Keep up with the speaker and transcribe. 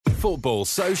Football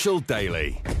Social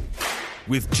Daily.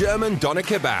 With German doner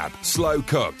kebab,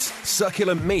 slow-cooked,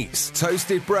 succulent meats,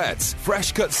 toasted breads,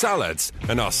 fresh-cut salads,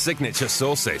 and our signature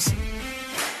sauces.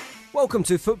 Welcome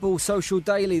to Football Social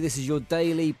Daily. This is your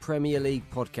daily Premier League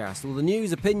podcast. All the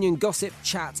news, opinion, gossip,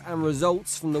 chat and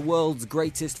results from the world's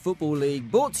greatest football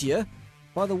league, brought to you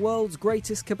by the world's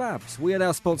greatest kebabs. We are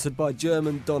now sponsored by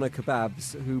German Doner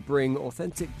Kebabs, who bring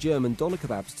authentic German doner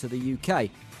kebabs to the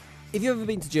UK. If you've ever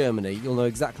been to Germany, you'll know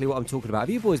exactly what I'm talking about. Have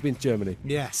you boys been to Germany?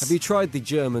 Yes. Have you tried the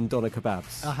German doner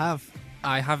kebabs? I have.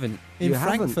 I haven't. In You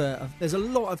Frankfurt, haven't? there's a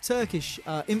lot of Turkish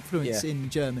influence in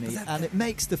Germany, and it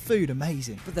makes the food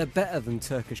amazing. But they're better than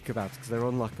Turkish kebabs because they're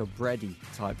on like a bready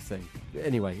type thing.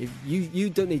 Anyway, if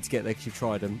you don't need to get there because you've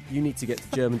tried them. You need to get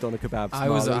to German doner kebabs. I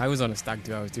was Marley. on a stag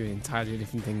do. I was doing entirely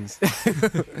different things.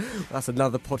 That's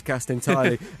another podcast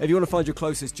entirely. If you want to find your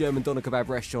closest German doner kebab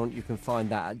restaurant, you can find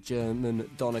that at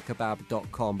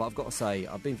germandonerkebab.com. But I've got to say,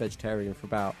 I've been vegetarian for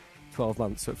about 12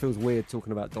 months, so it feels weird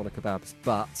talking about doner kebabs,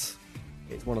 but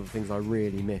it's one of the things I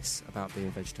really miss about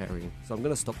being vegetarian. So I'm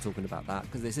going to stop talking about that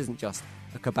because this isn't just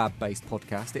a kebab-based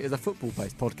podcast, it is a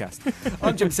football-based podcast.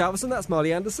 I'm Jim Salverson, that's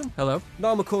Marley Anderson. Hello.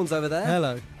 Niall McCorn's over there.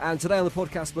 Hello. And today on the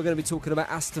podcast we're going to be talking about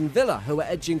Aston Villa, who are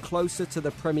edging closer to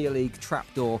the Premier League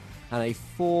trapdoor, and a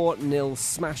 4-0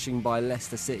 smashing by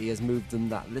Leicester City has moved them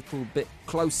that little bit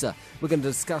closer. We're going to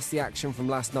discuss the action from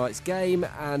last night's game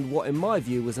and what in my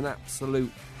view was an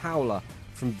absolute howler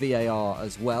from VAR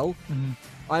as well.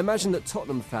 I imagine that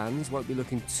Tottenham fans won't be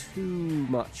looking too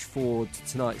much forward to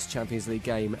tonight's Champions League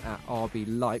game at RB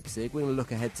Leipzig. We're going to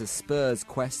look ahead to Spurs'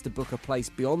 quest to book a place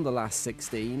beyond the last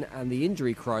 16 and the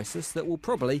injury crisis that will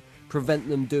probably prevent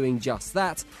them doing just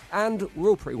that. And we're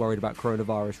all pretty worried about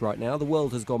coronavirus right now. The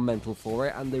world has gone mental for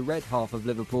it, and the red half of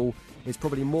Liverpool is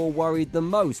probably more worried than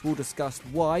most. We'll discuss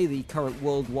why the current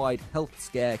worldwide health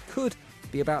scare could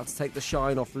be about to take the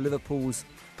shine off Liverpool's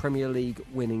Premier League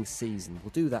winning season. We'll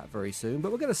do that very soon,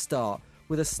 but we're going to start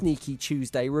with a sneaky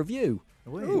Tuesday review,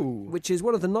 which is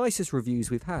one of the nicest reviews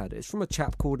we've had. It's from a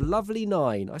chap called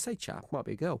Lovely9. I say chap, might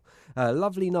be a girl.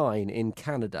 Lovely9 in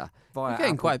Canada. Via You're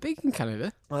getting Apple. quite big in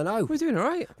Canada. I know. We're doing all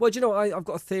right. Well, do you know, I've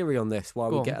got a theory on this why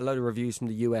Go we on. get a load of reviews from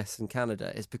the US and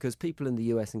Canada. Is because people in the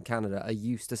US and Canada are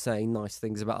used to saying nice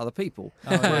things about other people.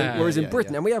 Whereas in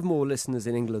Britain, and we have more listeners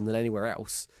in England than anywhere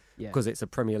else, because it's a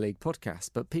Premier League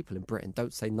podcast, but people in Britain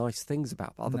don't say nice things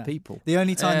about other people. The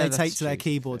only time they that's take to their true,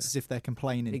 keyboards is if they're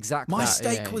complaining. Exactly. My That,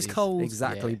 steak was cold.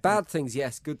 Exactly. Yeah. Bad things,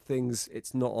 yes. Good things,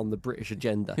 it's not on the British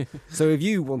agenda. So if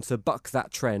you want to buck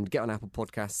that trend, get on Apple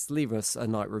Podcasts, leave us a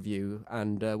night review,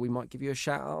 and we might give you a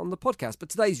shout out on the podcast. But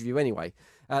today's review anyway,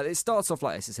 it starts off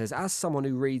like this. It says, as someone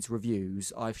who reads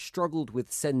reviews, I've struggled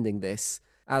with sending this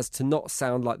as to not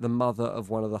sound like the mother of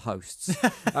one of the hosts.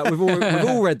 We've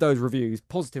all read those reviews,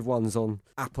 positive ones on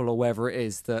Apple or wherever it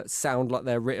is, that sound like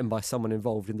they're written by someone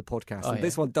involved in the podcast. And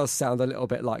this one does sound a little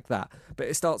bit like that. But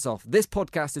it starts off, this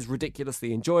podcast is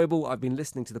ridiculously enjoyable. I've been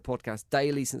listening to the podcast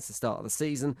daily since the start of the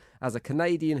season. As a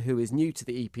Canadian who is new to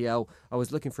the EPL, I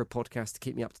was looking for a podcast to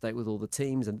keep me up to date with all the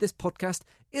teams, and this podcast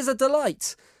is a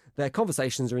delight. Their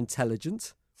conversations are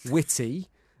intelligent, witty,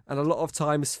 and a lot of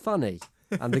times funny.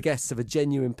 And the guests have a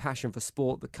genuine passion for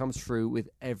sport that comes through with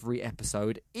every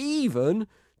episode, even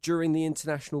during the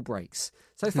international breaks.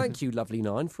 So thank you,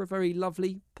 Lovely9, for a very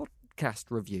lovely podcast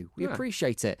review. We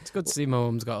appreciate it. It's good to see my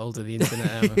mum's got hold of the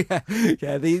internet.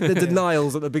 The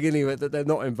denials at the beginning of it that they're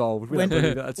not involved. We don't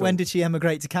believe that at all. When did she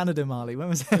emigrate to Canada, Marley? When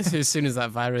was that? As soon as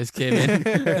that virus came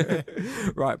in.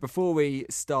 Right, before we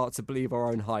start to believe our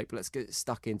own hype, let's get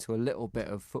stuck into a little bit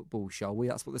of football, shall we?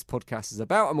 That's what this podcast is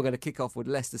about, and we're going to kick off with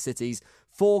Leicester City's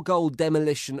 4-goal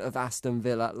demolition of Aston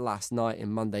Villa last night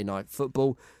in Monday Night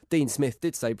Football. Dean Smith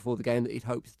did say before the game that he'd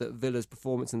hoped that Villa's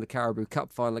performance in the Carabao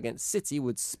Cup final against City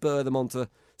would spur them onto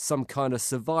some kind of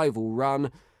survival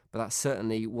run, but that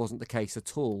certainly wasn't the case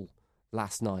at all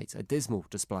last night. A dismal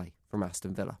display from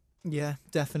Aston Villa. Yeah,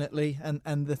 definitely.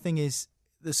 And the thing is,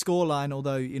 the scoreline,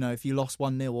 although, you know, if you lost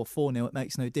 1-0 or 4-0, it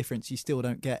makes no difference. You still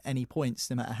don't get any points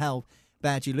no matter how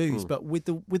bad you lose. But with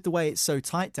the way it's so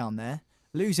tight down there,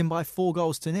 losing by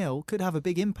 4-0 could have a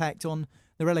big impact on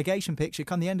the relegation picture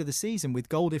come the end of the season, with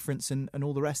goal difference and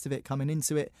all the rest of it coming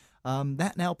into it.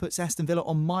 That now puts Aston Villa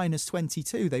on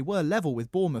 -22. They were level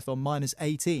with Bournemouth on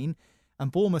 -18,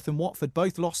 and Bournemouth and Watford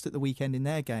both lost at the weekend in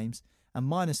their games, and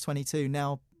 -22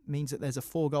 now means that there's a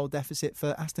 4-goal deficit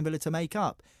for Aston Villa to make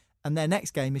up. And their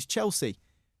next game is Chelsea,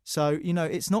 So,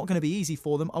 it's not going to be easy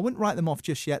for them. I wouldn't write them off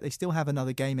just yet. They still have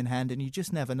another game in hand, and you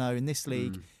just never know in this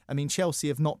league. I mean, Chelsea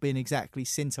have not been exactly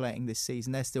scintillating this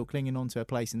season. They're still clinging on to a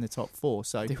place in the top 4.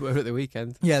 So They were at the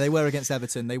weekend. yeah, they were against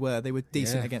Everton. They were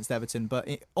decent Yeah. against Everton, but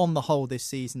on the whole this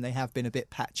season they have been a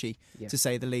bit patchy, to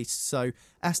say the least. So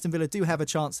Aston Villa do have a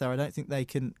chance there. I don't think they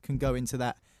can go into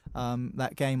that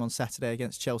game on Saturday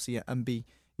against Chelsea and be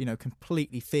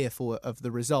completely fearful of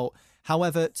the result.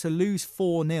 However, to lose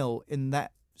 4-0 in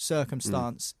that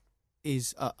circumstance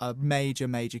is a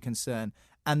major concern,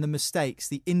 and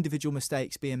the individual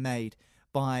mistakes being made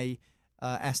by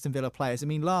Aston Villa players. I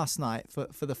mean, last night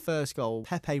for the first goal,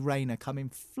 Pepe Reina coming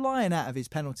flying out of his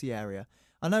penalty area.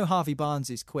 I know Harvey Barnes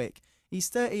is quick. He's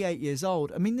 38 years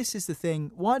old. I mean, this is the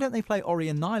thing. Why don't they play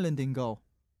Orion Nyland in goal?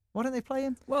 Why don't they play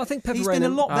him? Well, I think Pepe He's Reina...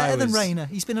 been a lot better than Reina.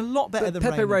 He's been a lot better than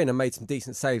Pepe Reina. Reina made some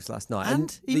decent saves last night.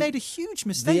 And he made a huge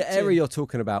mistake. The area you're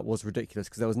talking about was ridiculous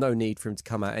because there was no need for him to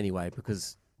come out anyway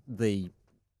because the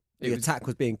attack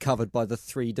was being covered by the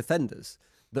 3 defenders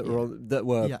that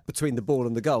were between the ball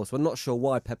and the goal. So I'm not sure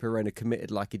why Pepe Reina committed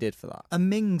like he did for that. And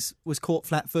Mings was caught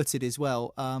flat-footed as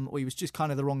well, or he was just kind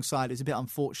of the wrong side. It was a bit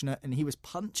unfortunate, and he was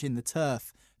punching the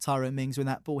turf, Tyrone Mings, when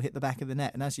that ball hit the back of the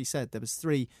net. And as you said, there was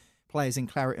 3 players in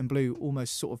claret and blue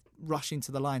almost sort of rushing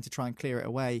to the line to try and clear it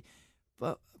away.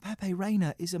 But Pepe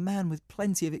Reina is a man with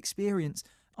plenty of experience.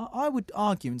 I would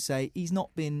argue and say he's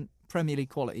not been Premier League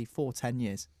quality for 10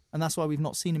 years. And that's why we've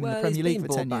not seen him in the Premier League for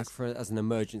 10 years. As an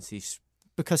emergency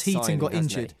because Heaton got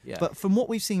injured. Yeah. But from what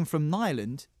we've seen from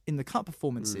Nyland in the cup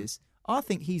performances, I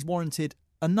think he's warranted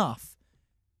enough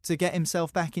to get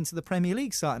himself back into the Premier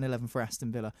League starting 11 for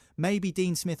Aston Villa. Maybe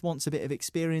Dean Smith wants a bit of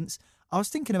experience. I was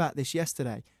thinking about this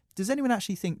yesterday. Does anyone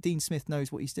actually think Dean Smith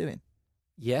knows what he's doing?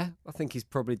 Yeah, I think he's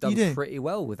probably done pretty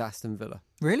well with Aston Villa.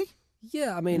 Really?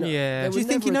 Yeah, I mean... Yeah. Do you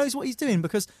think he knows what he's doing?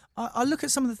 Because I look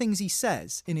at some of the things he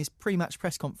says in his pre-match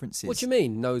press conferences. What do you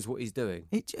mean, knows what he's doing?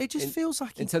 It just feels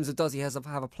like... In terms of does he have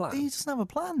a plan? He doesn't have a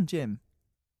plan, Jim.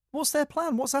 What's their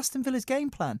plan? What's Aston Villa's game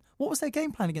plan? What was their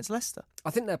game plan against Leicester? I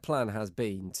think their plan has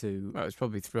been to... Well, it was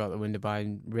probably throughout the window by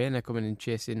Reina coming and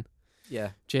chasing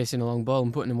a long ball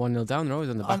and putting them 1-0 down. They're always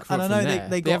on the back foot. And I know from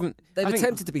there. They've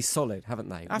attempted to be solid, haven't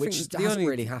they? Which hasn't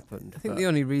really happened. I think the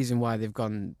only reason why they're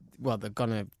going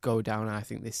to go down, I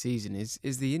think, this season is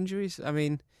the injuries. I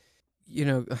mean,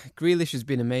 Grealish has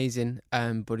been amazing,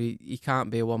 but he can't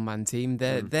be a one-man team.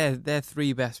 Their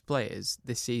 3 best players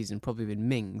this season probably been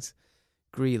Mings,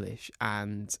 Grealish,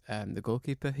 and the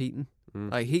goalkeeper Heaton.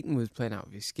 Like Heaton was playing out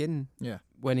of his skin.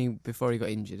 Before he got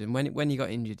injured, and when he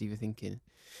got injured, you were thinking,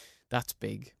 that's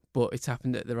big, but it's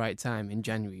happened at the right time in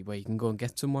January where you can go and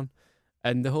get someone.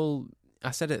 And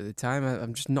I said it at the time,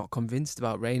 I'm just not convinced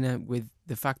about Reina with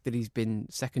the fact that he's been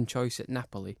second choice at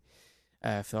Napoli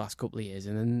for the last couple of years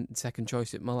and then second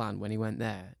choice at Milan when he went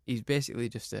there. He's basically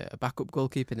just a backup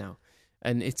goalkeeper now.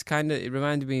 And it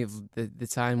reminded me of the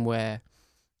time where,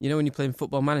 when you're playing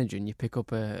Football Manager and you pick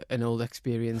up an old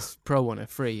experienced pro on a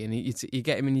free and you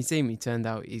get him in your team, he turned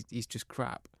out he's just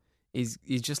crap. He's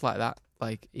just like that.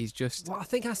 Like, he's just... Well, I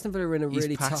think Aston Villa are in a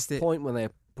really tough point when they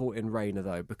brought in Reina,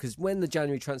 though, because when the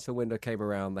January transfer window came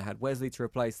around, they had Wesley to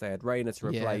replace, they had Reina to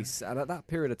replace, and at that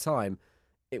period of time,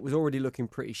 it was already looking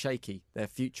pretty shaky, their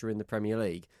future in the Premier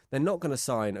League. They're not going to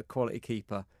sign a quality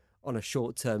keeper on a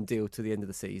short-term deal to the end of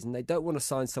the season. They don't want to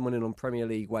sign someone in on Premier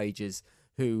League wages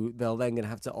who they'll then going to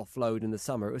have to offload in the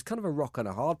summer. It was kind of a rock and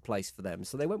a hard place for them,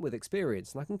 so they went with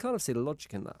experience, and I can kind of see the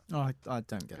logic in that. Oh, I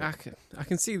don't get it. I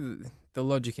can see the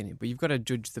logic in it, but you've got to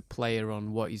judge the player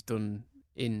on what he's done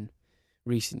in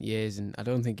recent years, and I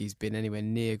don't think he's been anywhere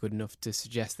near good enough to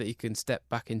suggest that he can step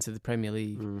back into the Premier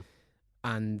League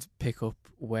and pick up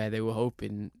where they were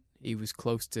hoping he was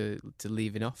close to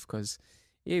leaving off, because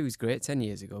he was great 10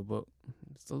 years ago, but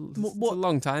it's a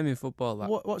long time in football.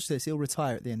 Watch this, he'll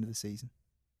retire at the end of the season.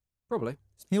 Probably.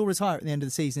 He'll retire at the end of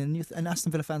the season, and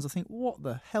Aston Villa fans will think, what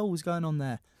the hell was going on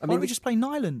there? Why don't we just play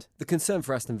Nyland? The concern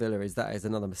for Aston Villa is that is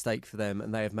another mistake for them,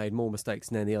 and they have made more mistakes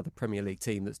than any other Premier League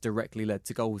team that's directly led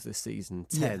to goals this season,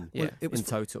 10 in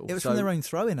total. It was from their own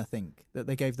throw-in, I think, that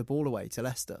they gave the ball away to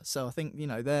Leicester. So I think,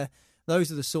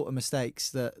 those are the sort of mistakes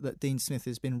that Dean Smith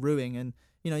has been ruining, and,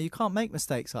 you can't make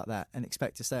mistakes like that and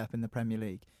expect to stay up in the Premier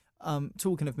League.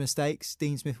 Talking of mistakes,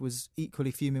 Dean Smith was equally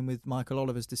fuming with Michael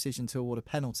Oliver's decision to award a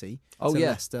penalty to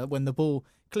Leicester when the ball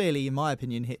clearly, in my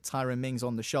opinion, hit Tyrone Mings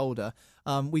on the shoulder.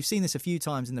 We've seen this a few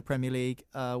times in the Premier League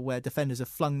where defenders have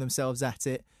flung themselves at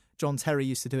it, John Terry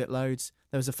used to do it loads.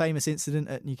 There was a famous incident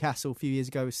at Newcastle a few years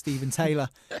ago with Stephen Taylor,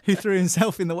 who threw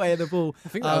himself in the way of the ball. I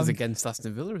think that was against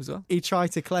Aston Villa as well. He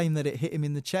tried to claim that it hit him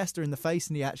in the chest or in the face,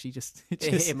 and he actually just It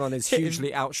hit him on his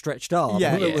hugely outstretched arm.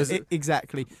 Yeah,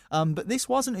 Exactly. But this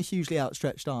wasn't a hugely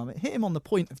outstretched arm. It hit him on the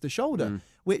point of the shoulder,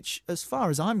 which, as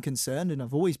far as I'm concerned, and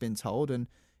I've always been told, and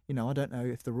I don't know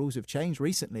if the rules have changed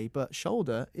recently, but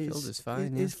shoulder's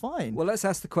fine. Is fine. Well, let's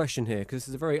ask the question here, because this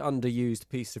is a very underused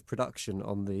piece of production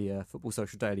on the Football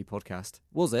Social Daily podcast.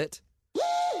 Was it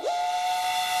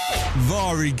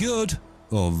very good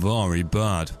or very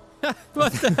bad?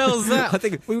 What the hell's that? I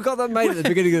think we got that made at the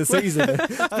beginning of the season.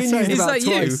 It's been used Is about that you?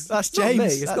 twice. That's Not me,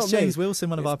 James. it's That's not James me. Wilson,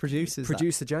 one of our producers.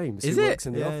 Producer James, Is who it? works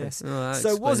in the Yeah, office. Oh, that So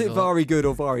was explains it a lot. very good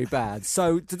or very bad?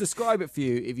 So to describe it for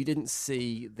you, if you didn't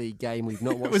see the game, we've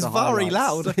not watched was the very highlights.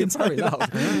 loud, I can It's very tell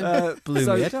you loud. Blew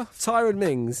so me head off. Tyrone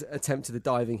Mings attempted a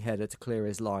diving header to clear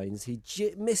his lines. He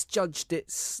misjudged it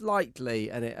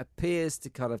slightly, and it appears to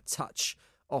kind of touch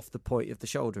off the point of the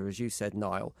shoulder, as you said,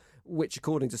 Niall, which,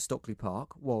 according to Stockley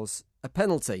Park, was a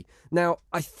penalty. Now,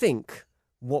 I think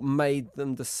what made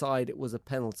them decide it was a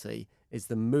penalty is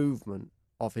the movement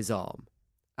of his arm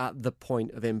at the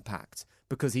point of impact,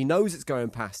 because he knows it's going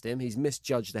past him. He's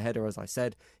misjudged the header, as I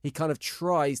said. He kind of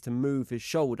tries to move his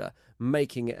shoulder,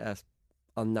 making it an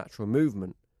unnatural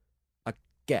movement, I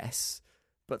guess.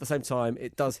 But at the same time,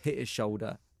 it does hit his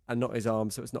shoulder and not his arm,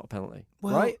 so it's not a penalty.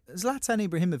 Well, right? Zlatan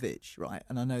Ibrahimovic, right,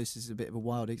 and I know this is a bit of a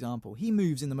wild example, he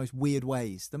moves in the most weird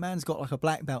ways. The man's got like a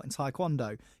black belt in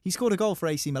Taekwondo. He scored a goal for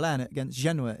AC Milan against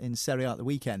Genoa in Serie A at the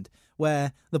weekend,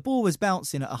 where the ball was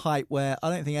bouncing at a height where I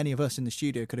don't think any of us in the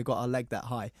studio could have got our leg that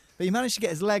high. But he managed to get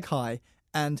his leg high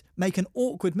and make an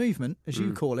awkward movement, as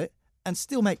you call it, and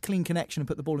still make clean connection and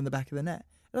put the ball in the back of the net.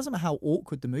 It doesn't matter how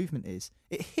awkward the movement is.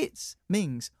 It hits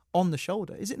Mings on the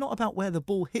shoulder. Is it not about where the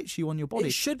ball hits you on your body?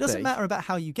 It should It doesn't be. matter about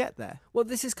how you get there. Well,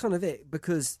 this is kind of it,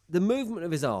 because the movement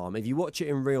of his arm, if you watch it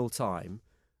in real time,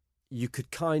 you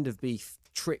could kind of be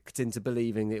tricked into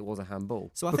believing it was a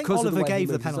handball. So I think because of Oliver way he gave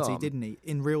the moved his penalty, arm. didn't he,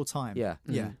 in real time? Yeah.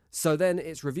 Yeah. So then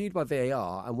it's reviewed by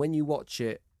VAR, and when you watch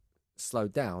it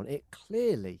slowed down, it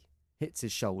clearly hits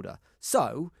his shoulder.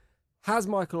 So has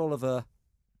Michael Oliver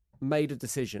made a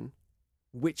decision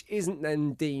which isn't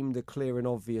then deemed a clear and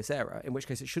obvious error, in which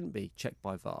case it shouldn't be checked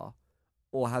by VAR?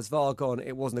 Or has VAR gone,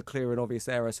 it wasn't a clear and obvious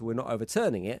error, so we're not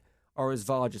overturning it? Or has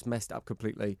VAR just messed it up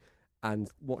completely and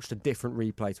watched a different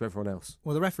replay to everyone else?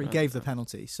 Well, the referee gave the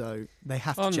penalty, so they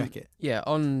have to check it. Yeah,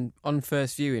 on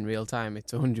first view in real time,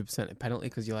 it's 100% a penalty,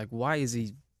 because you're like, why is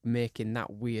he making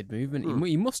that weird movement?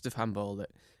 He must have handballed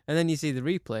it. And then you see the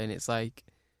replay, and it's like,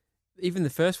 even the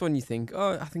first one, you think,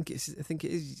 oh, I think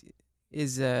it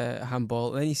is a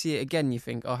handball. And then you see it again, you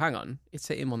think, oh, hang on, it's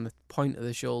hit him on the point of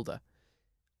the shoulder,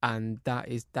 and that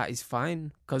is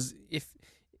fine, because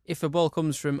if a ball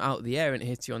comes from out the air and it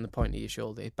hits you on the point of your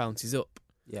shoulder, it bounces up.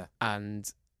 Yeah.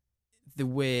 And the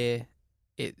way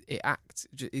it acts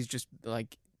is just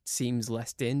like seems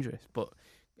less dangerous, but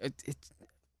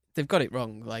they've got it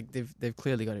wrong. Like they've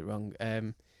clearly got it wrong.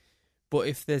 But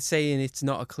if they're saying it's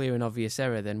not a clear and obvious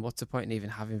error, then what's the point in even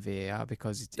having VAR?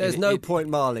 Because There's no point,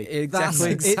 Marley.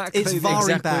 Exactly. It's very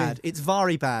Exactly. bad. It's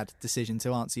very bad decision,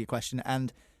 to answer your question.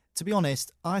 And to be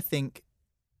honest, I think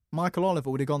Michael Oliver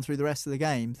would have gone through the rest of the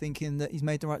game thinking that he's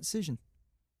made the right decision,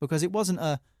 because it wasn't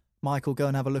a Michael, go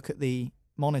and have a look at the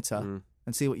monitor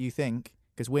and see what you think,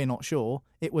 because we're not sure.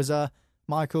 It was a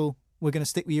Michael, we're going to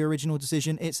stick with your original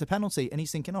decision. It's a penalty, and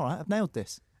he's thinking, all right, I've nailed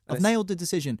this. I've nailed the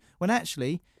decision. When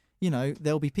actually,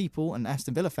 there'll be people, and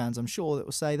Aston Villa fans, I'm sure, that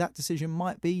will say that decision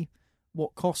might be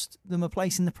what cost them a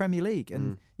place in the Premier League.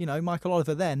 And, Michael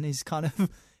Oliver then is kind of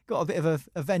got a bit of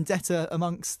a vendetta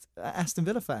amongst Aston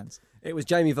Villa fans. It was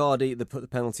Jamie Vardy that put the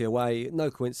penalty away.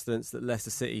 No coincidence that Leicester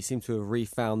City seem to have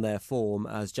refound their form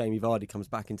as Jamie Vardy comes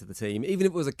back into the team. Even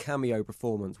if it was a cameo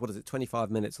performance, 25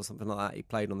 minutes or something like that he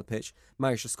played on the pitch,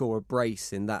 managed to score a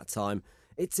brace in that time.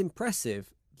 It's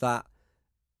impressive that,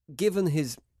 given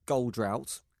his goal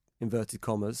drought, inverted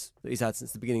commas, that he's had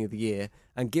since the beginning of the year,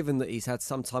 and given that he's had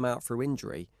some time out through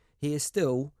injury, he is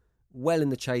still well in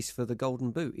the chase for the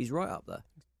Golden Boot. He's right up there.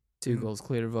 2 goals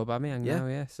clear of Aubameyang now,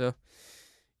 yeah. So,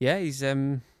 yeah, he's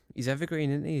evergreen,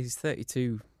 isn't he? He's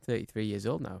 32, 33 years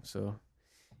old now, so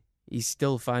he's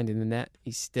still finding the net.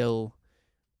 He's still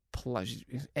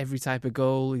every type of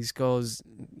goal. He scores,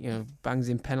 bangs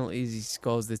in penalties. He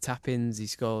scores the tap-ins. He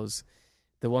scores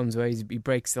the ones where he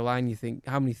breaks the line. You think,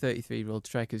 how many 33-year-old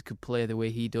strikers could play the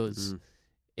way he does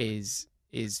is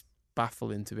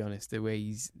baffling, to be honest. The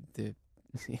way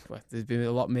there's been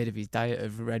a lot made of his diet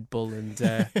of Red Bull and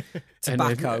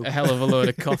Tobacco. and a hell of a load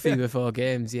of coffee before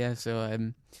games. Yeah,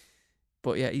 so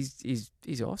But yeah,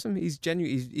 he's awesome. He's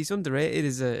genuine. He's underrated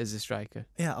as a striker.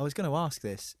 Yeah, I was going to ask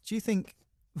this. Do you think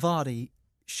Vardy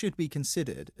should be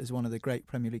considered as one of the great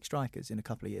Premier League strikers in a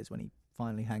couple of years when he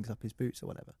finally hangs up his boots or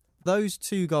whatever? Those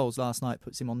 2 goals last night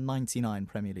puts him on 99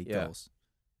 Premier League goals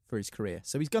for his career.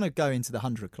 So he's going to go into the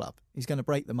 100 club. He's going to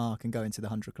break the mark and go into the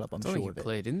 100 club, I'm sure of it. He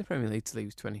played in the Premier League till he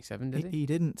was 27, did he? He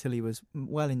didn't till he was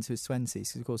well into his 20s.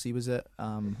 Because of course, he was at,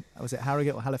 was it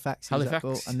Harrogate or Halifax?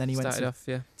 Halifax. And then he went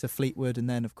to Fleetwood, and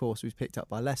then, of course, he was picked up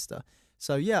by Leicester.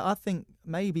 So, yeah, I think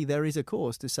maybe there is a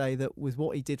cause to say that with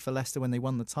what he did for Leicester when they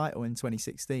won the title in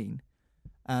 2016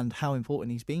 and how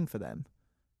important he's been for them,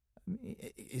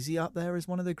 is he up there as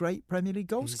one of the great Premier League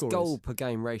goal scorers? His goal per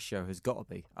game ratio has got to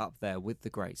be up there with the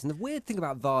greats. And the weird thing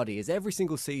about Vardy is every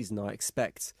single season I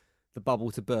expect the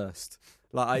bubble to burst.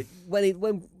 Like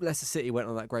when Leicester City went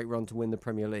on that great run to win the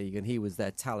Premier League and he was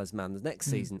their talisman, the next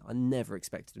season I never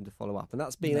expected him to follow up, and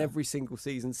that's been every single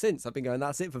season since. I've been going,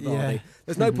 that's it for Vardy.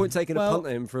 There's no point taking a punt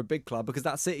at him for a big club because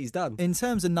that's it, he's done. In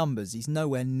terms of numbers, he's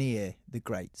nowhere near the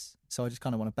greats. So I just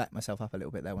kind of want to back myself up a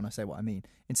little bit there when I say what I mean.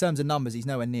 In terms of numbers, he's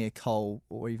nowhere near Cole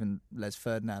or even Les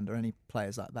Ferdinand or any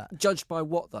players like that. Judged by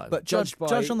what, though? But judged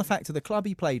on the fact of the club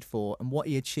he played for and what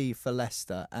he achieved for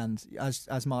Leicester, and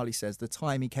as Marley says, the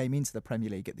time he came into the Premier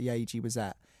League at the age he was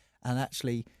at, and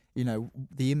actually, you know,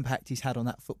 the impact he's had on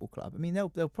that football club. I mean,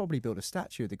 they'll probably build a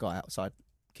statue of the guy outside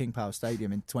King Power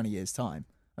Stadium in 20 years' time.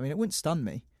 I mean, it wouldn't stun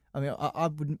me. I mean, I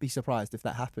wouldn't be surprised if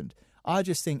that happened. I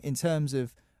just think in terms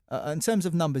of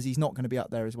numbers, he's not going to be up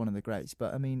there as one of the greats.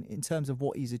 But, I mean, in terms of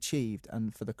what he's achieved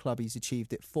and for the club he's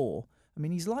achieved it for, I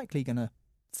mean, he's likely going to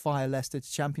fire Leicester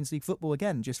to Champions League football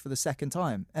again just for the second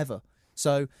time ever.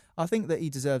 So I think that he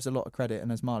deserves a lot of credit.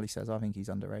 And as Marley says, I think he's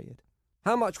underrated.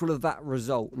 How much will that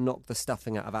result knock the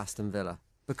stuffing out of Aston Villa?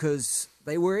 Because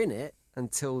they were in it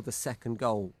until the second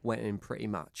goal went in pretty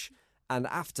much. And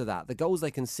after that, the goals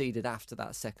they conceded after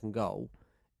that second goal,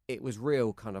 it was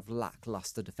real kind of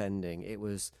lacklustre defending. It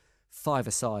was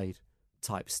five-a-side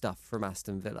type stuff from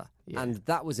Aston Villa. Yeah. And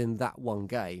that was in that one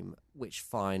game, which,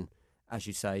 fine, as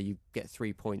you say, you get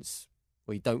 3 points.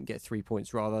 Well, you don't get 3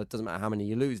 points, rather. It doesn't matter how many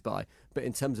you lose by. But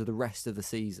in terms of the rest of the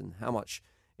season, how much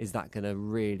is that going to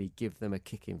really give them a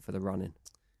kick-in for the run-in?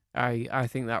 I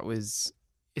think that was...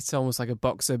 It's almost like a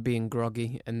boxer being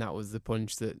groggy, and that was the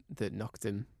punch that knocked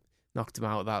him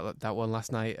out that one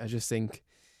last night. I just think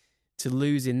to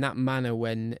lose in that manner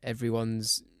when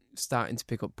everyone's starting to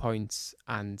pick up points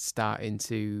and starting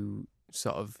to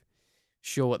sort of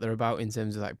show what they're about in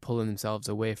terms of like pulling themselves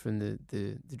away from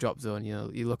the drop zone. You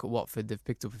know, you look at Watford; they've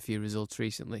picked up a few results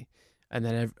recently, and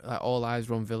then all eyes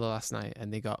were on Villa last night,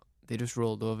 and they just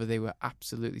rolled over. They were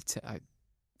absolutely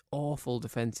awful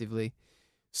defensively,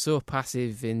 so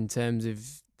passive in terms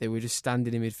of they were just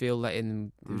standing in midfield, they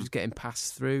were just getting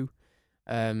passed through.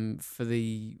 For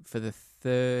the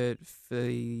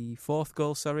fourth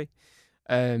goal,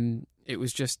 it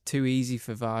was just too easy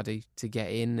for Vardy to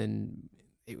get in, and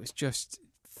it was just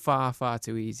far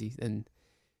too easy. And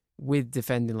with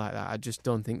defending like that, I just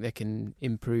don't think they can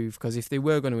improve, because if they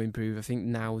were going to improve, I think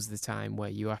now's the time where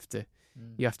you have to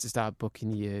start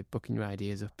booking your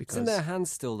ideas up, because it's in their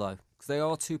hands still, though, because they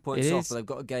are 2 points off, but they've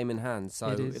got a game in hand. So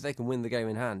if they can win the game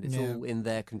in hand, it's all in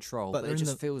their control. But it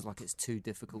just feels like it's too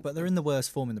difficult. But they're in the worst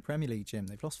form in the Premier League, Jim.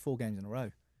 They've lost 4 games in a row,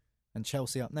 and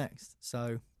Chelsea up next.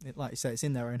 So, like you say, it's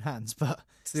in their own hands, but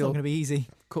it's not going to be easy.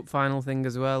 Cup final thing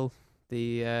as well.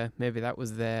 Maybe that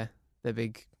was their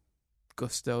big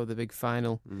gusto, the big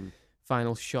final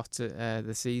shot at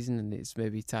the season, and it's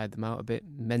maybe tired them out a bit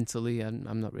mentally. And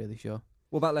I'm not really sure.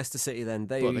 What about Leicester City then?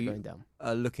 They're going down.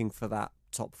 Are looking for that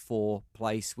top 4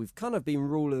 place. We've kind of been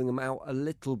ruling them out a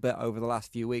little bit over the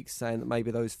last few weeks, saying that maybe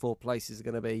those 4 places are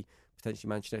going to be potentially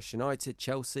Manchester United,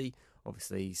 Chelsea,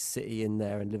 obviously City in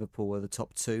there, and Liverpool are the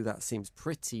top 2. That seems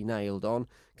pretty nailed on.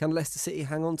 Can Leicester City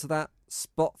hang on to that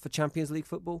spot for Champions League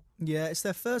football? Yeah, it's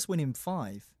their first win in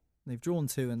 5. They've drawn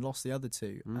 2 and lost the other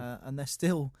 2, and they're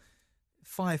still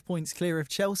 5 points clear of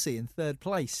Chelsea in 3rd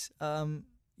place.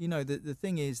 You know, the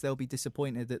thing is, they'll be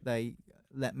disappointed that they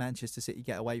let Manchester City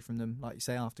get away from them. Like you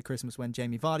say, after Christmas, when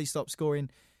Jamie Vardy stopped scoring,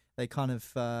 they kind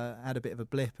of had a bit of a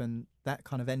blip, and that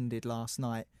kind of ended last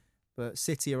night. But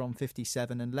City are on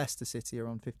 57 and Leicester City are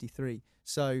on 53.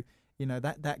 So, you know,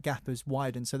 that gap has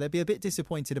widened. So they'll be a bit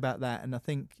disappointed about that. And I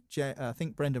think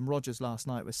Brendan Rodgers last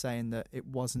night was saying that it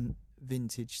wasn't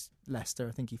vintage Leicester.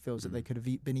 I think he feels that they could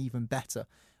have been even better.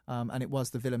 And it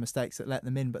was the Villa mistakes that let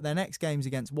them in. But their next game's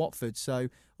against Watford. So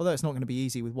although it's not going to be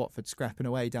easy with Watford scrapping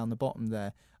away down the bottom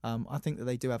there, I think that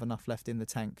they do have enough left in the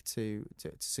tank to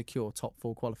secure top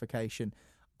 4 qualification.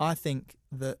 I think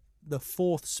that the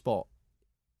 4th spot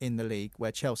in the league,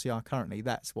 where Chelsea are currently.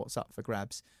 That's what's up for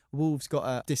grabs. Wolves got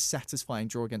a dissatisfying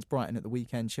draw against Brighton at the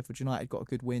weekend. Sheffield United got a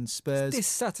good win. Spurs...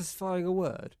 Dissatisfying a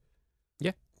word?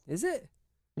 Yeah. Is it?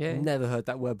 Yeah. Never heard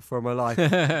that word before in my life.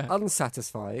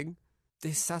 Unsatisfying.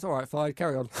 All right, fine,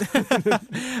 carry on.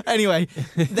 Anyway,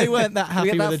 they weren't that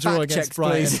happy with the draw against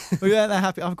Brighton. Please. We weren't that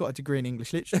happy. I've got a degree in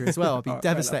English literature as well. I'll be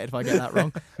devastated if I get that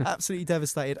wrong. Absolutely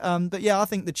devastated. But yeah, I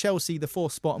think the Chelsea, the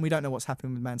fourth spot, and we don't know what's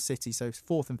happening with Man City, so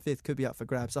fourth and fifth could be up for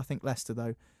grabs. I think Leicester,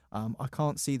 though, I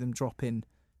can't see them dropping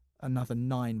another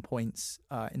 9 points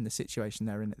in the situation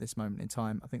they're in at this moment in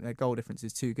time. I think their goal difference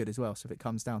is too good as well, so if it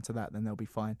comes down to that, then they'll be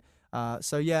fine.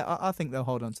 So yeah, I think they'll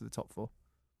hold on to the top four.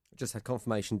 Just had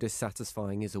confirmation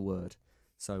dissatisfying is a word.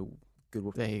 So good.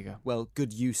 There you go. Well,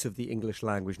 good use of the English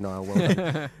language, Niall. Well done.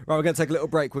 Right, we're going to take a little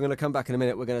break. We're going to come back in a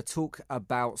minute. We're going to talk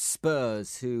about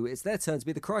Spurs, who it's their turn to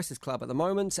be the crisis club at the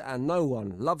moment, and no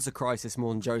one loves a crisis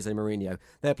more than Jose Mourinho.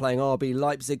 They're playing RB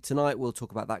Leipzig tonight. We'll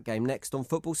talk about that game next on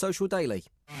Football Social Daily.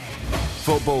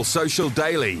 Football Social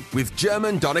Daily with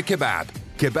German Doner Kebab.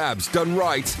 Kebabs done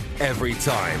right every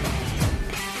time.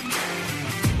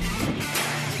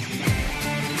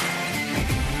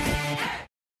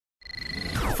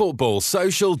 Football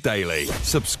Social Daily.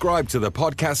 Subscribe to the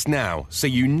podcast now so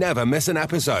you never miss an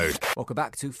episode. Welcome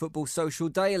back to Football Social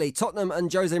Daily. Tottenham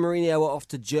and Jose Mourinho are off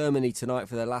to Germany tonight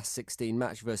for their last 16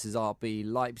 match versus RB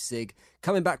Leipzig.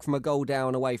 Coming back from a goal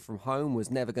down away from home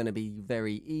was never going to be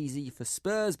very easy for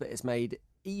Spurs, but it's made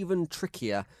even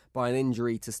trickier by an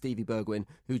injury to Stevie Bergwijn,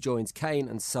 who joins Kane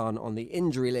and Son on the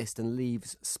injury list and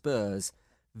leaves Spurs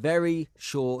very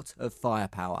short of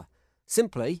firepower.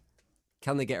 Simply,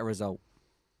 can they get a result?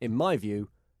 In my view,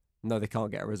 no, they can't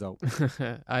get a result.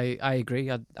 I agree.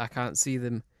 I can't see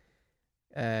them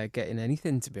getting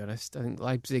anything, to be honest. I think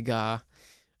Leipzig are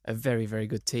a very, very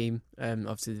good team.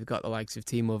 Obviously, they've got the likes of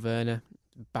Timo Werner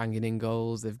banging in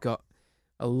goals. They've got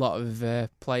a lot of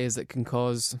players that can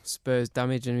cause Spurs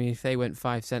damage. I mean, if they went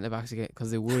 5 centre-backs again because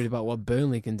they're worried about what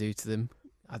Burnley can do to them,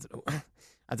 I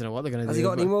don't know what they're going to do. Has he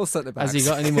got any more centre-backs? Has he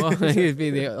got any more? It'd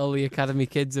be all the academy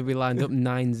kids will be lined up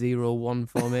 9-0-1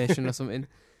 formation or something.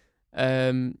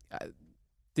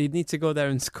 They'd need to go there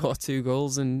and score 2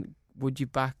 goals, and would you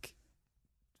back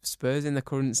Spurs in the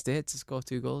current state to score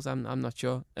 2 goals? I'm not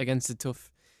sure. Against a tough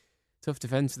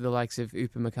defence with the likes of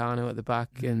Upamecano at the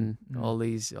back and all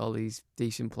these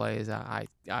decent players, I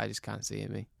just can't see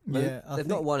it. Yeah, they've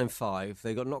not won in 5.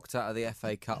 They got knocked out of the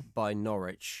FA Cup by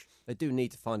Norwich. They do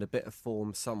need to find a bit of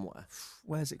form somewhere.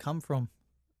 Where's it come from?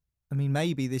 I mean,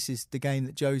 maybe this is the game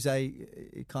that Jose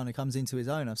it kind of comes into his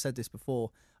own. I've said this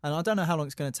before. And I don't know how long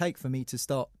it's going to take for me to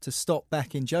stop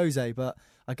backing Jose, but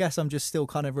I guess I'm just still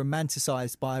kind of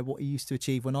romanticised by what he used to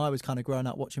achieve when I was kind of growing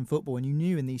up watching football. And you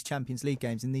knew in these Champions League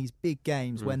games, in these big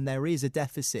games, when there is a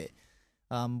deficit,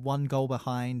 1 goal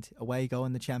behind, away goal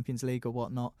in the Champions League or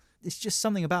whatnot, it's just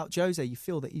something about Jose. You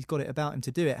feel that he's got it about him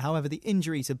to do it. However, the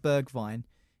injury to Bergwijn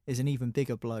is an even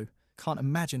bigger blow. Can't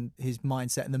imagine his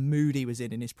mindset and the mood he was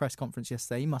in his press conference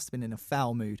yesterday. He must have been in a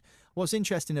foul mood. What's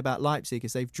interesting about Leipzig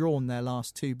is they've drawn their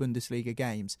last 2 Bundesliga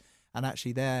games, and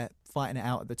actually they're fighting it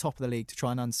out at the top of the league to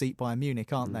try and unseat Bayern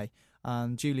Munich, aren't they?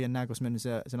 Julian Nagelsmann is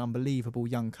an unbelievable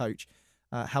young coach.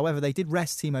 However, they did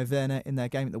rest Timo Werner in their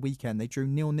game at the weekend. They drew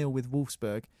 0-0 with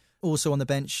Wolfsburg. Also on the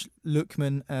bench,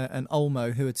 Lookman and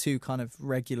Olmo, who are 2 kind of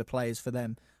regular players for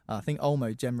them. I think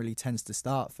Olmo generally tends to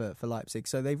start for Leipzig.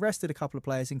 So they've rested a couple of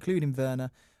players, including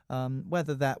Werner.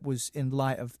 Whether that was in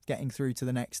light of getting through to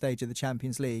the next stage of the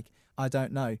Champions League, I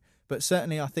don't know. But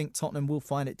certainly I think Tottenham will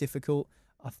find it difficult.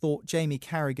 I thought Jamie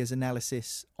Carragher's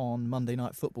analysis on Monday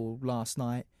Night Football last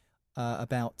night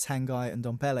about Tanguy and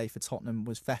Ndombele for Tottenham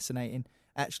was fascinating.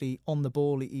 Actually, on the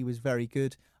ball, he was very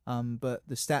good. But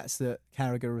the stats that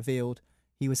Carragher revealed,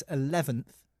 he was 11th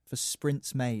for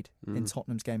sprints made in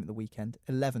Tottenham's game at the weekend.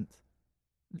 11th.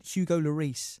 Hugo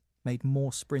Lloris made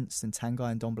more sprints than Tanguy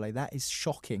and Ndombele. That is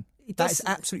shocking. That is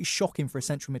absolutely shocking for a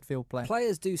central midfield player.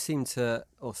 Players do seem to...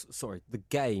 the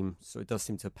game does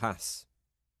seem to pass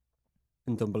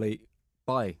Ndombele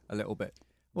by a little bit.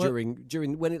 During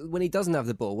when he doesn't have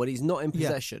the ball, when he's not in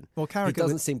possession, he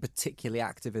doesn't seem particularly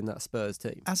active in that Spurs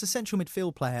team. As a central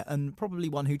midfield player, and probably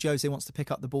one who Jose wants to pick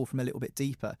up the ball from a little bit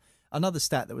deeper, another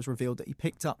stat that was revealed that he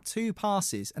picked up 2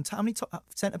 passes. And how many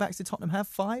centre-backs did Tottenham have?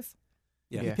 5?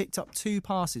 Yeah. He picked up 2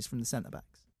 passes from the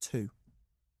centre-backs. 2.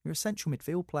 You're a central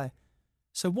midfield player.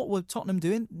 So what were Tottenham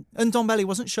doing? And Ndombele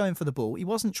wasn't showing for the ball. He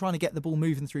wasn't trying to get the ball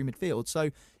moving through midfield.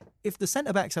 So if the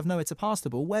centre-backs have nowhere to pass the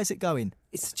ball, where's it going?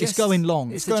 It's going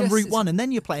long. It's going route 1, and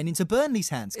then you're playing into Burnley's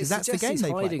hands because that's the game they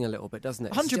play. He's hiding a little bit, doesn't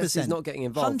it? 100%. He's not getting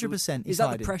involved. 100% Is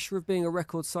that the pressure of being a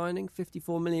record signing?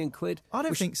 54 million quid? I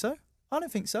don't think so. I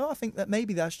don't think so. I think that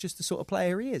maybe that's just the sort of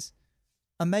player he is.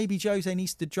 And maybe Jose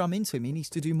needs to drum into him. He needs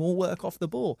to do more work off the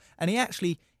ball. And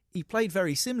he played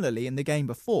very similarly in the game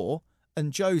before,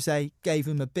 and Jose gave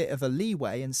him a bit of a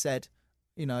leeway and said,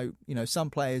 you know, some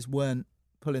players weren't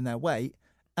pulling their weight.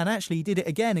 And actually he did it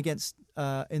again against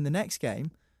in the next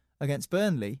game against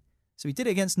Burnley. So he did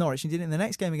it against Norwich, he did it in the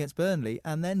next game against Burnley,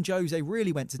 and then Jose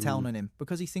really went to town on him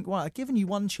because he think, well, I've given you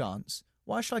one chance.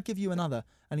 Why should I give you another?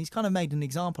 And he's kind of made an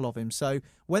example of him. So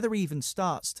whether he even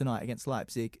starts tonight against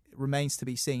Leipzig remains to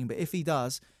be seen. But if he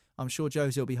does, I'm sure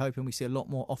Jose will be hoping we see a lot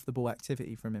more off-the-ball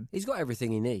activity from him. He's got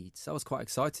everything he needs. I was quite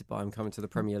excited by him coming to the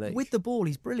Premier League. With the ball,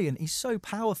 he's brilliant. He's so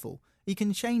powerful. He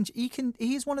can change. He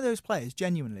is one of those players,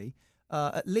 genuinely,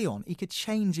 at Lyon. He could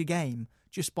change a game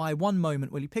just by one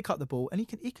moment where he pick up the ball and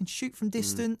he can shoot from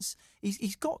distance.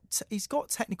 He's got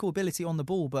technical ability on the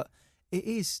ball, but it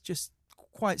is just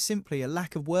quite simply a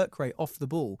lack of work rate off the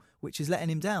ball, which is letting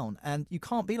him down. And you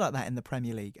can't be like that in the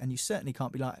Premier League, and you certainly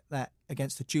can't be like that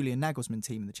against the Julian Nagelsmann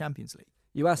team in the Champions League.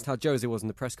 You asked how Jose was in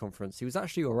the press conference. He was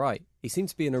actually all right. He seemed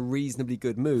to be in a reasonably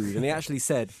good mood, and he actually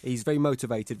said he's very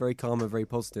motivated, very calm and very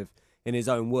positive in his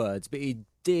own words, but he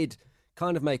did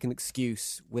kind of make an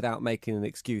excuse without making an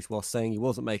excuse while saying he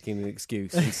wasn't making an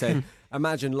excuse. He said,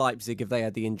 imagine Leipzig if they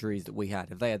had the injuries that we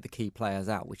had, if they had the key players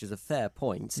out, which is a fair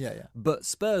point. Yeah. But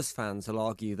Spurs fans will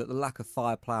argue that the lack of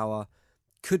firepower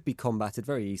could be combated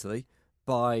very easily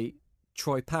by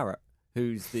Troy Parrott,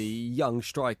 who's the young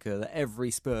striker that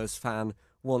every Spurs fan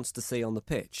wants to see on the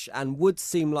pitch and would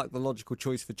seem like the logical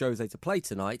choice for Jose to play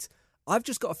tonight. I've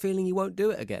just got a feeling he won't do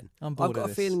it again. I've got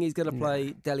a feeling he's going to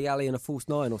play Dele Alli in a false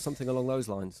nine or something along those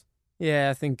lines.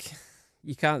 Yeah, I think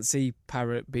you can't see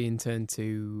Parrott being turned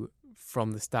to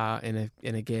from the start in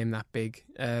a game that big.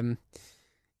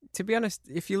 To be honest,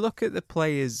 if you look at the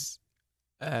players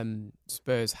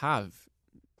Spurs have,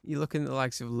 you look at the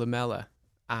likes of Lamela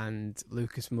and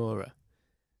Lucas Moura.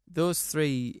 Those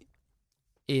three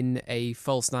in a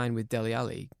false nine with Dele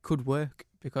Alli could work,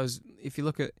 because if you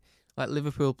look at like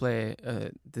Liverpool play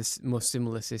this more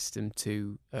similar system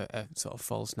to a sort of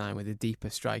false nine with a deeper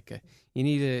striker. You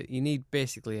need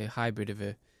basically a hybrid of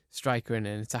a striker and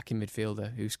an attacking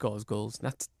midfielder who scores goals.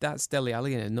 That's Dele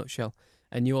Alli in a nutshell.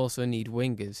 And you also need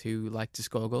wingers who like to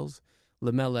score goals.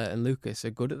 Lamela and Lucas are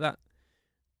good at that,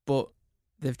 but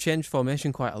they've changed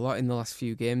formation quite a lot in the last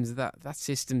few games. That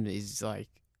system is like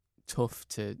tough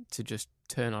to just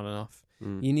turn on and off.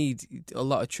 You need a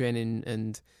lot of training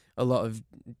and a lot of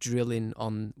drilling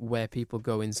on where people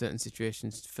go in certain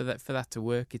situations for that to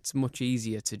work. It's much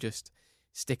easier to just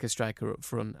stick a striker up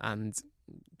front and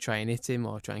try and hit him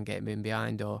or try and get him in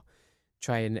behind or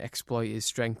try and exploit his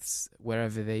strengths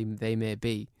wherever they may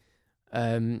be.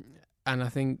 And I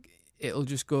think it'll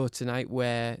just go tonight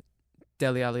where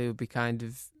Dele Alli will be kind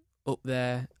of up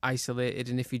there, isolated,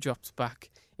 and if he drops back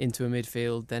into a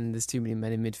midfield, then there's too many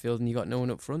men in midfield and you got no one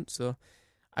up front. So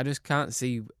I just can't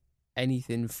see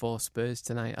anything for Spurs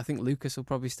tonight. I think Lucas will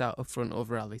probably start up front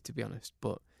over Ali, to be honest.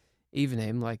 But even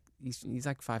him, like he's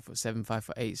like 5'7",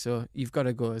 5'8", so you've got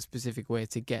to go a specific way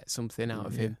to get something out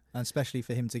of him. And especially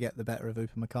for him to get the better of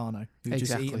Upamecano, who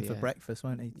just eat him for breakfast,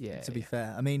 won't he? Yeah. To be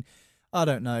fair, I mean, I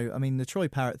don't know. I mean, the Troy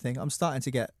Parrott thing, I'm starting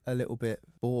to get a little bit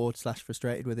bored /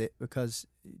 frustrated with it, because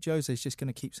Jose's just going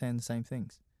to keep saying the same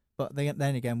things. But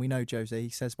then again, we know Jose, he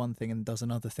says one thing and does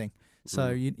another thing. So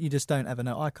you just don't ever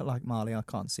know. Like Marley, I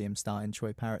can't see him starting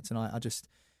Troy Parrott tonight.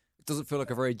 It doesn't feel like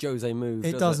a very Jose move,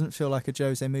 It doesn't feel like a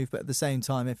Jose move, but at the same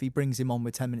time, if he brings him on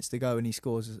with 10 minutes to go and he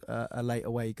scores a late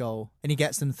away goal and he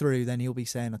gets them through, then he'll be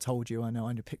saying, I told you, I know,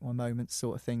 I need to pick my moments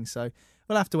sort of thing. So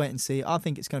we'll have to wait and see. I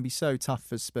think it's going to be so tough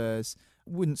for Spurs.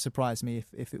 Wouldn't surprise me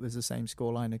if it was the same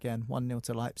scoreline again, 1-0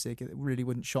 to Leipzig. It really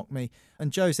wouldn't shock me.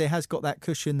 And Jose has got that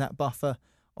cushion, that buffer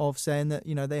of saying that,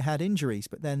 you know, they had injuries,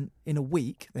 but then in a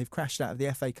week they've crashed out of the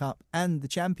FA Cup and the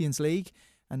Champions League.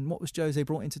 And what was Jose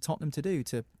brought into Tottenham to do?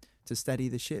 To steady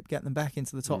the ship, get them back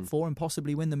into the top four and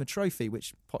possibly win them a trophy,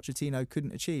 which Pochettino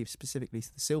couldn't achieve, specifically the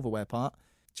silverware part.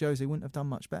 Jose wouldn't have done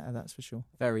much better, that's for sure.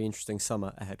 Very interesting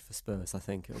summer ahead for Spurs, I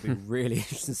think. It'll be really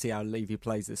interesting to see how Levy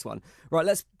plays this one. Right,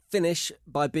 let's finish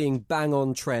by being bang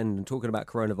on trend and talking about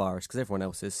coronavirus, because everyone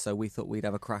else is, so we thought we'd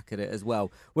have a crack at it as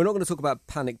well. We're not going to talk about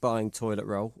panic buying toilet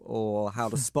roll or how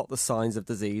to spot the signs of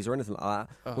disease or anything like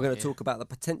that. We're going to talk about the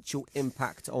potential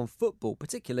impact on football,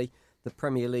 particularly the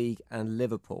Premier League and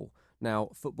Liverpool.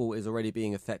 Now, football is already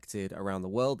being affected around the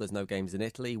world. There's no games in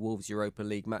Italy. Wolves' Europa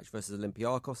League match versus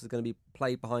Olympiacos is going to be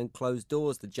played behind closed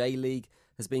doors. The J-League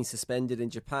has been suspended in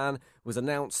Japan. It was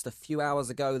announced a few hours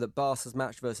ago that Barca's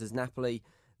match versus Napoli,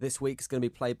 this week. It's going to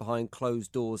be played behind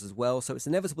closed doors as well. So it's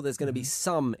inevitable there's going to be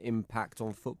some impact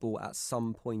on football at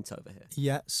some point over here.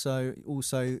 Yeah, so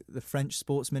also the French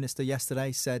sports minister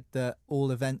yesterday said that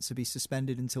all events will be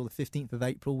suspended until the 15th of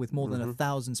April with more than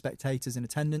 1,000 spectators in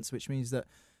attendance, which means that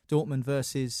Dortmund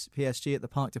versus PSG at the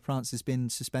Parc des Princes has been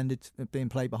suspended, being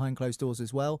played behind closed doors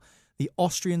as well. The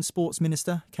Austrian sports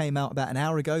minister came out about an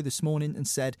hour ago this morning and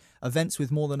said events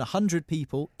with more than 100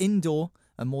 people indoor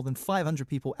and more than 500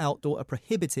 people outdoor are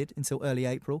prohibited until early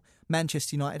April.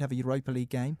 Manchester United have a Europa League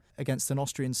game against an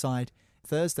Austrian side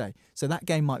Thursday, so that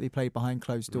game might be played behind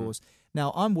closed doors.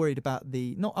 Now, I'm worried about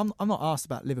I'm not asked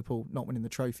about Liverpool not winning the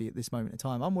trophy at this moment in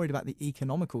time. I'm worried about the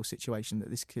economical situation that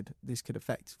this could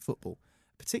affect football.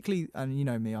 Particularly, and you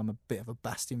know me, I'm a bit of a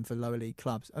bastion for lower league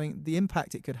clubs. I mean, the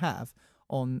impact it could have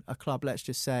on a club, let's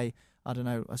just say, I don't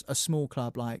know, a small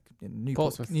club like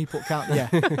Newport County.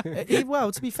 Yeah.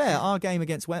 Well, to be fair, our game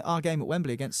at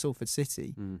Wembley against Salford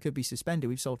City could be suspended.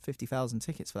 We've sold 50,000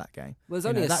 tickets for that game. Well,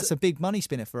 that's a big money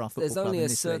spinner for our football club. There's only a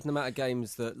certain amount of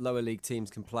games that lower league teams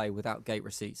can play without gate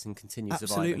receipts and continue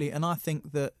surviving. Absolutely, and I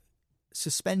think that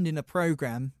suspending a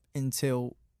programme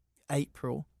until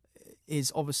April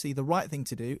is obviously the right thing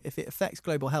to do. If it affects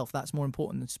global health, that's more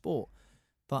important than sport.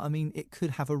 But, I mean, it could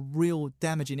have a real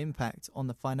damaging impact on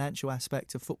the financial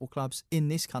aspect of football clubs in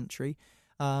this country.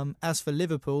 As for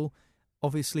Liverpool,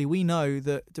 obviously we know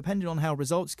that depending on how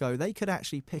results go, they could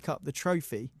actually pick up the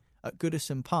trophy at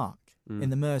Goodison Park in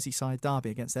the Merseyside derby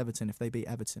against Everton if they beat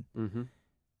Everton.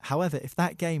 However, if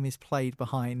that game is played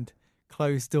behind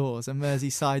closed doors, a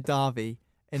Merseyside derby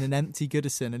in an empty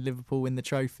Goodison and Liverpool win the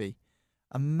trophy,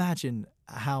 imagine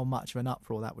how much of an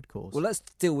uproar that would cause. Well, let's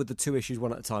deal with the two issues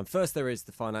one at a time. First, there is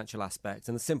the financial aspect,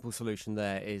 and the simple solution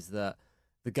there is that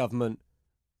the government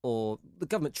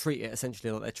treat it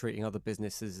essentially like they're treating other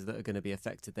businesses that are going to be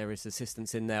affected. There is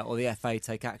assistance in there, or the FA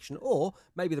take action, or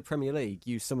maybe the Premier League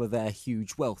use some of their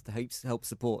huge wealth to help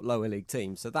support lower league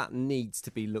teams. So that needs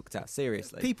to be looked at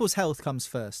seriously. People's health comes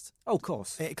first. Oh, of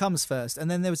course. It comes first. And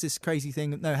then there was this crazy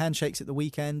thing, no handshakes at the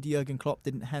weekend. Jurgen Klopp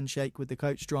didn't handshake with the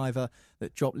coach driver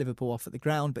that dropped Liverpool off at the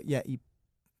ground, but yet he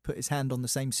put his hand on the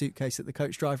same suitcase that the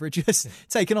coach driver had just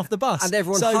taken off the bus. And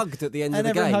everyone hugged at the end of the game. And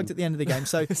everyone hugged at the end of the game.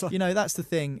 So, that's the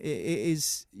thing. It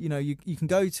is, you can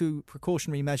go to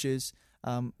precautionary measures.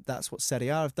 That's what Serie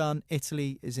A have done.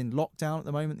 Italy is in lockdown at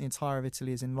the moment. The entire of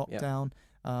Italy is in lockdown.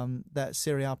 That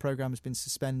Serie A programme has been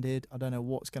suspended. I don't know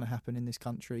what's going to happen in this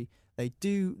country.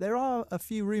 There are a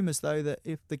few rumours, though, that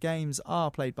if the games are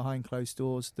played behind closed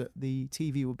doors, that the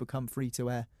TV will become free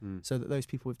to air, so that those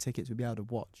people with tickets will be able to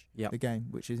watch the game,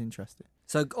 which is interesting.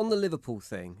 So on the Liverpool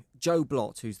thing, Joe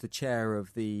Blott, who's the chair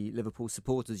of the Liverpool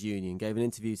Supporters Union, gave an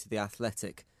interview to The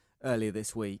Athletic earlier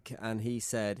this week, and he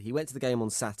said he went to the game on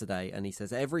Saturday, and he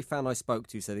says every fan I spoke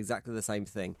to said exactly the same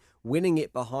thing. Winning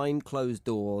it behind closed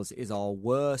doors is our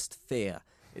worst fear.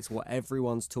 It's what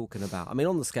everyone's talking about. I mean,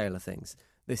 on the scale of things,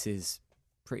 this is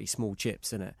pretty small chips,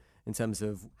 isn't it? In terms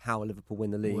of how Liverpool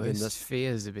win the league. Worst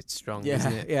fear's a bit strong,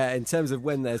 isn't it? Yeah, in terms of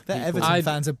when there's people... Everton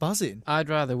fans are buzzing. I'd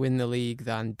rather win the league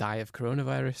than die of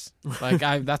coronavirus.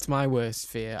 That's my worst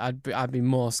fear. I'd be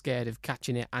more scared of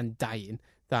catching it and dying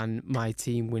than my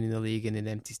team winning the league in an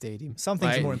empty stadium. Some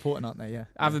things are more important, aren't they? Yeah.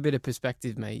 Have a bit of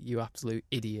perspective, mate, you absolute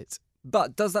idiot.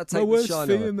 But does that take the shine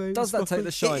off? Does that take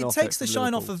the shine off? It takes the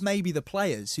shine off of maybe the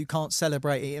players who can't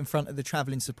celebrate it in front of the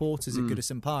travelling supporters at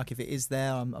Goodison Park. If it is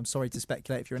there, I'm sorry to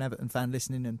speculate if you're an Everton fan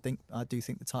listening and I do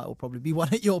think the title will probably be won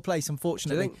at your place,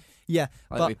 unfortunately. Do you think? Yeah.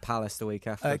 It'll be Palace the week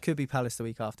after. It could be Palace the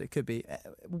week after. It could be.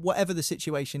 Whatever the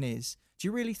situation is, do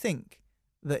you really think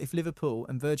that if Liverpool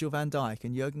and Virgil van Dijk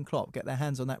and Jurgen Klopp get their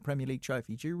hands on that Premier League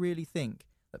trophy, do you really think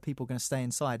that people are going to stay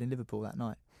inside in Liverpool that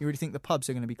night? You really think the pubs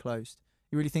are going to be closed?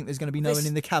 You really think there's going to be no one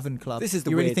in the Cavern Club? This is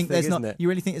the weird thing, isn't it? You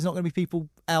really think there's not going to be people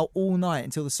out all night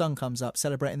until the sun comes up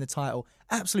celebrating the title?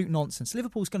 Absolute nonsense.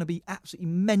 Liverpool's going to be absolutely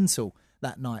mental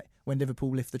that night when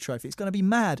Liverpool lift the trophy. It's going to be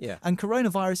mad. Yeah. And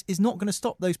coronavirus is not going to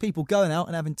stop those people going out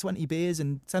and having 20 beers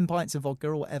and 10 pints of vodka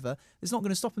or whatever. It's not going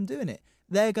to stop them doing it.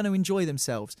 They're going to enjoy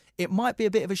themselves. It might be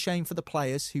a bit of a shame for the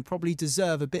players who probably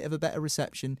deserve a bit of a better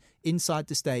reception inside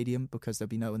the stadium because there'll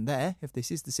be no one there if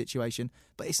this is the situation.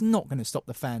 But it's not going to stop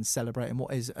the fans celebrating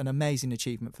what is an amazing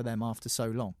achievement for them after so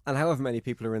long. And however many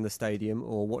people are in the stadium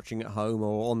or watching at home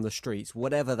or on the streets,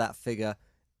 whatever that figure,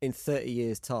 in 30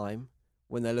 years' time,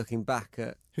 when they're looking back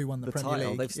at who won the Premier title,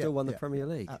 League, they've still won the Premier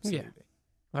League. Absolutely.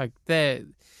 Yeah. They're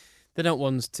not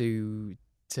ones to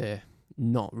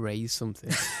not raise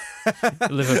something.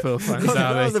 Liverpool fans, that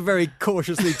are was they? a very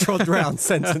cautiously trod round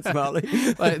sentence, Marley.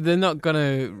 Like, they're not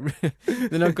gonna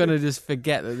just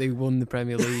forget that they won the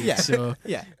Premier League. Yeah. So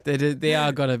Yeah. they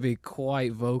are gonna be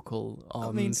quite vocal on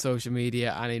I mean- social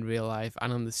media and in real life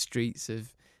and on the streets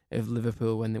of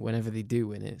Liverpool whenever they do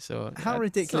win it. So How it's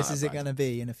ridiculous not is that it bad. going to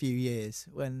be in a few years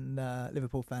when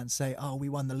Liverpool fans say, "Oh, we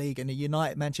won the league," and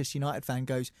a Manchester United fan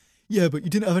goes, "Yeah, but you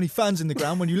didn't have any fans in the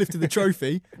ground when you lifted the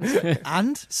trophy."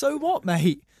 And so what,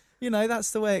 mate? You know, that's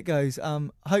the way it goes.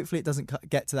 Hopefully it doesn't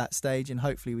get to that stage, and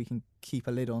hopefully we can keep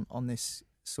a lid on this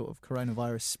sort of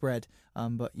coronavirus spread.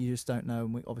 But you just don't know,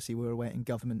 and we're awaiting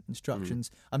government instructions.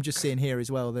 I'm just seeing here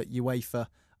as well that UEFA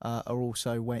are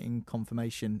also waiting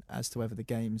confirmation as to whether the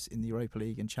games in the Europa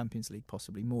League and Champions League,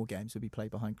 possibly more games, will be played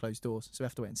behind closed doors. So we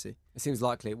have to wait and see. It seems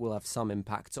likely it will have some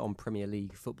impact on Premier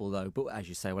League football, though. But as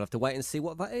you say, we'll have to wait and see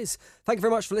what that is. Thank you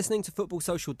very much for listening to Football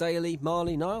Social Daily.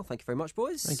 Marley, Niall, thank you very much,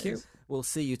 boys. Thank you. We'll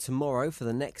see you tomorrow for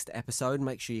the next episode.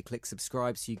 Make sure you click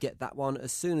subscribe so you get that one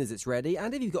as soon as it's ready.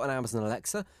 And if you've got an Amazon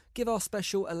Alexa, give our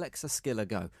special Alexa skill a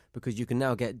go, because you can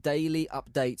now get daily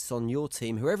updates on your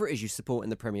team, whoever it is you support in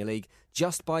the Premier League,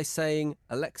 just by saying,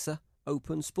 "Alexa,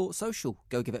 open Sports Social."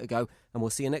 Go give it a go, and we'll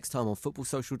see you next time on Football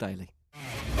Social Daily.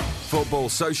 Football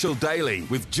Social Daily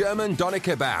with German Doner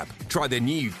Kebab. Try the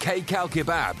new K-Cal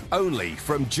Kebab, only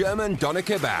from German Doner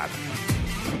Kebab.